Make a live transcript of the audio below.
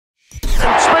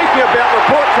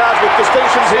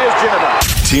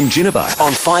Tim Ginnivan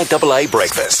on 5AA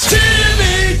Breakfast.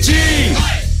 Timmy G!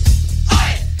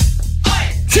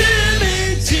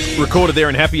 Timmy G! Recorded there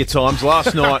in happier times.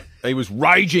 Last night, he was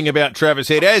raging about Travis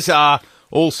Head, as are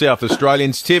all South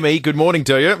Australians. Timmy, good morning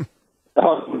to you.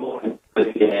 Oh, good morning.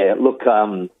 Yeah, look,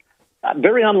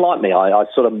 very unlike me. I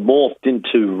sort of morphed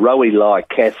into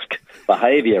Rowie-like-esque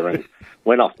behaviour and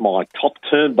went off my top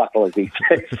turnbuckle, as he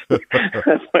says.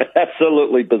 Went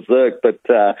absolutely berserk. But,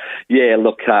 yeah,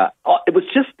 look, it was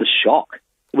just the shock.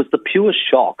 It was the pure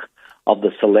shock of the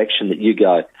selection that you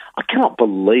go, I can't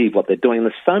believe what they're doing. And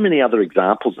there's so many other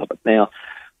examples of it. Now,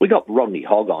 we got Rodney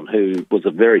Hogg on, who was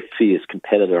a very fierce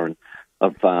competitor, and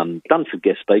I've done some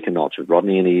guest speaker nights with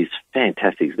Rodney, and he's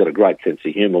fantastic. He's got a great sense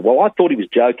of humour. Well, I thought he was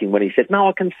joking when he said, no,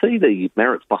 I can see the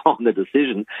merits behind the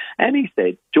decision. And he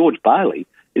said, George Bailey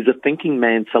is a thinking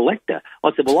man selector.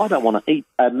 I said, well, I don't want to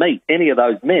meet any of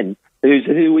those men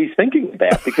who he's thinking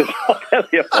about, because I'll tell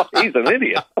you what, he's an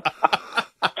idiot.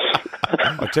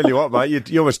 I tell you what, mate,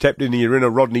 you almost tapped into your inner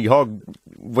Rodney Hogg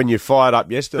when you fired up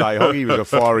yesterday. Hoggy was a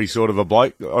fiery sort of a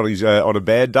bloke on a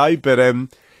bad day, but it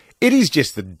is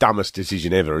just the dumbest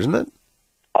decision ever, isn't it?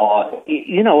 Oh,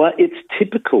 you know what? It's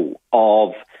typical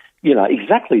of,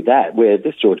 exactly that, where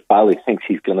this George Bailey thinks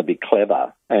he's going to be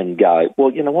clever and go,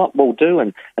 well, you know what, we'll do,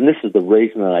 and this is the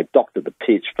reason that they doctored the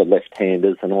pitch for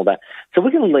left-handers and all that. So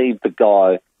we're going to leave the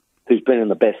guy who's been in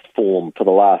the best form for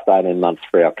the last 18 months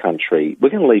for our country, we're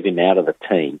going to leave him out of the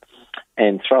team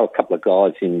and throw a couple of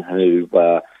guys in who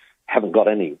haven't got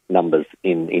any numbers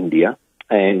in India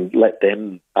and let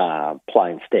them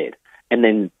play instead, and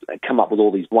then come up with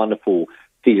all these wonderful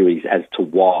theories as to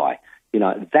why.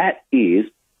 That is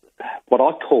what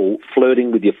I call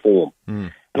flirting with your form.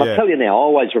 And I'll tell you now, I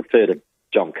always refer to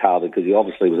John Carver because he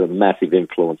obviously was a massive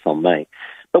influence on me.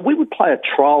 But we would play a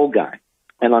trial game,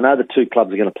 and I know the two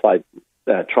clubs are going to play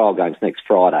trial games next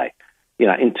Friday,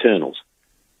 internals.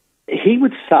 He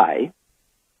would say,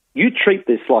 you treat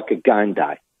this like a game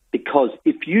day, because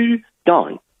if you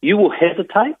don't, you will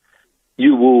hesitate,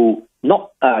 you will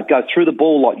not go through the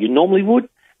ball like you normally would,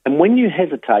 and when you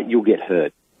hesitate, you'll get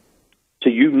hurt. So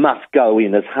you must go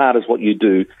in as hard as what you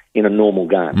do in a normal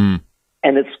game.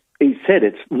 And he said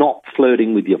it's not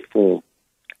flirting with your form.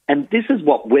 And this is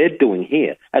what we're doing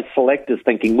here as selectors,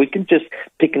 thinking we can just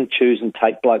pick and choose and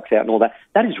take blokes out and all that.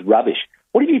 That is rubbish.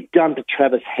 What have you done to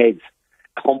Travis Head's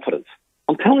confidence?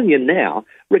 I'm telling you now,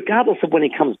 regardless of when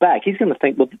he comes back, he's going to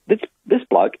think, well, this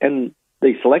bloke and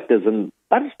these selectors, and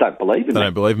they just don't believe in me. They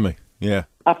don't believe in me, yeah.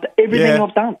 After everything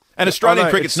I've done. And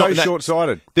Australian cricket's so not that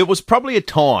short-sighted. There was probably a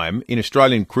time in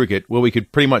Australian cricket where we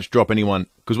could pretty much drop anyone,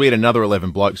 because we had another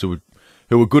 11 blokes who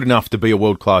were good enough to be a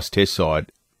world-class test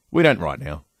side. We don't right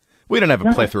now. We don't have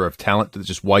a plethora of talent that's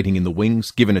just waiting in the wings,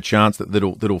 given a chance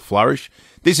that'll flourish.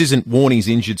 This isn't Warnie's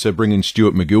injured, so bring in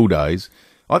Stuart McGill days.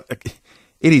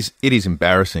 It is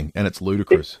embarrassing, and it's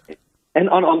ludicrous. And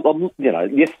I'm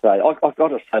yesterday, I've got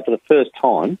to say, for the first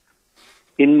time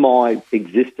in my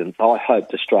existence, I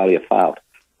hoped Australia failed.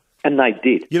 And they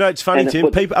did. It's funny,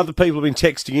 Tim. Other people have been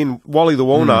texting in. Wally the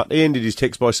Walnut, he ended his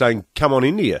text by saying, come on,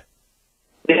 India.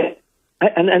 Yeah.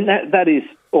 And that is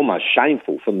almost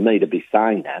shameful for me to be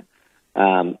saying that.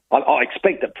 I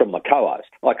expect it from my co-host.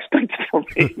 I expect it from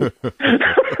him.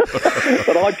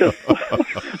 But I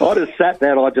just sat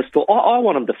there and I just thought, I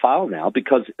want them to fail now,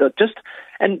 because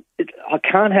I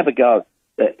can't have a go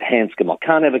at Hanscom. I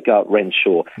can't have a go at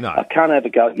Renshaw. No. I can't have a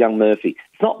go at Young Murphy.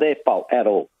 It's not their fault at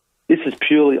all. This is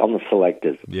purely on the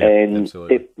selectors. Yeah, and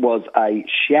absolutely. It was a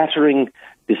shattering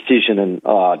decision, and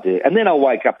dear. And then I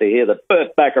wake up to hear that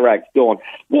Bert Bacharach's going,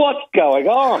 what's going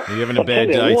on? You're having a bad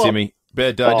day, Timmy.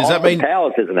 Bad day. Does that mean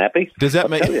Powers isn't happy? Does that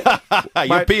mean you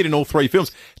appeared in all three films?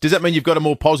 Does that mean you've got a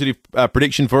more positive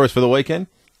prediction for us for the weekend?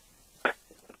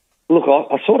 Look,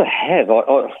 I sort of have.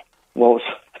 Well,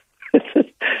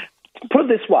 put it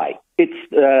this way: it's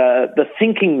the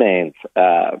thinking man's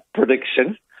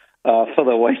prediction for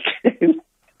the weekend.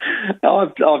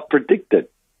 I've predicted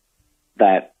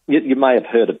that. You may have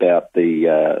heard about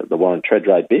the Warren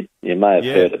Tredrea bid. You may have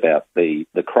heard about the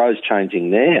Crows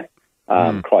changing their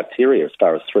criteria as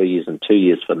far as 3 years and 2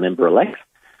 years for member-elects.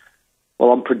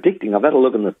 Well, I'm predicting, I've had a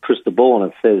look in the crystal ball,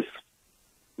 and it says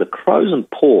the Crows and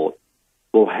Port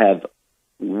will have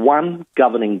one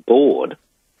governing board,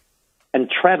 and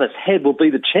Travis Head will be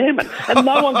the chairman, and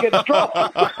no one gets dropped.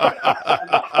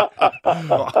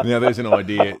 Now, there's an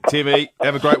idea. Timmy,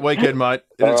 have a great weekend, mate.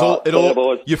 And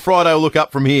boys. Your Friday will look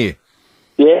up from here.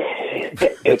 Yeah.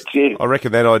 It's you. I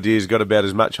reckon that idea's got about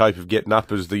as much hope of getting up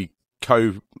as the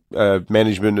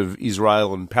co-management of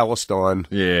Israel and Palestine.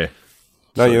 Yeah.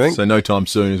 Don't you think? So no time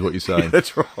soon is what you're saying.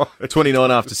 That's right. 29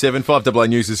 after 7. 5AA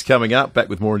News is coming up. Back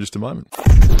with more in just a moment.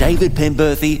 David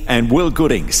Penberthy and Will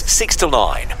Goodings, 6 to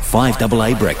 9,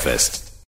 5AA Breakfast.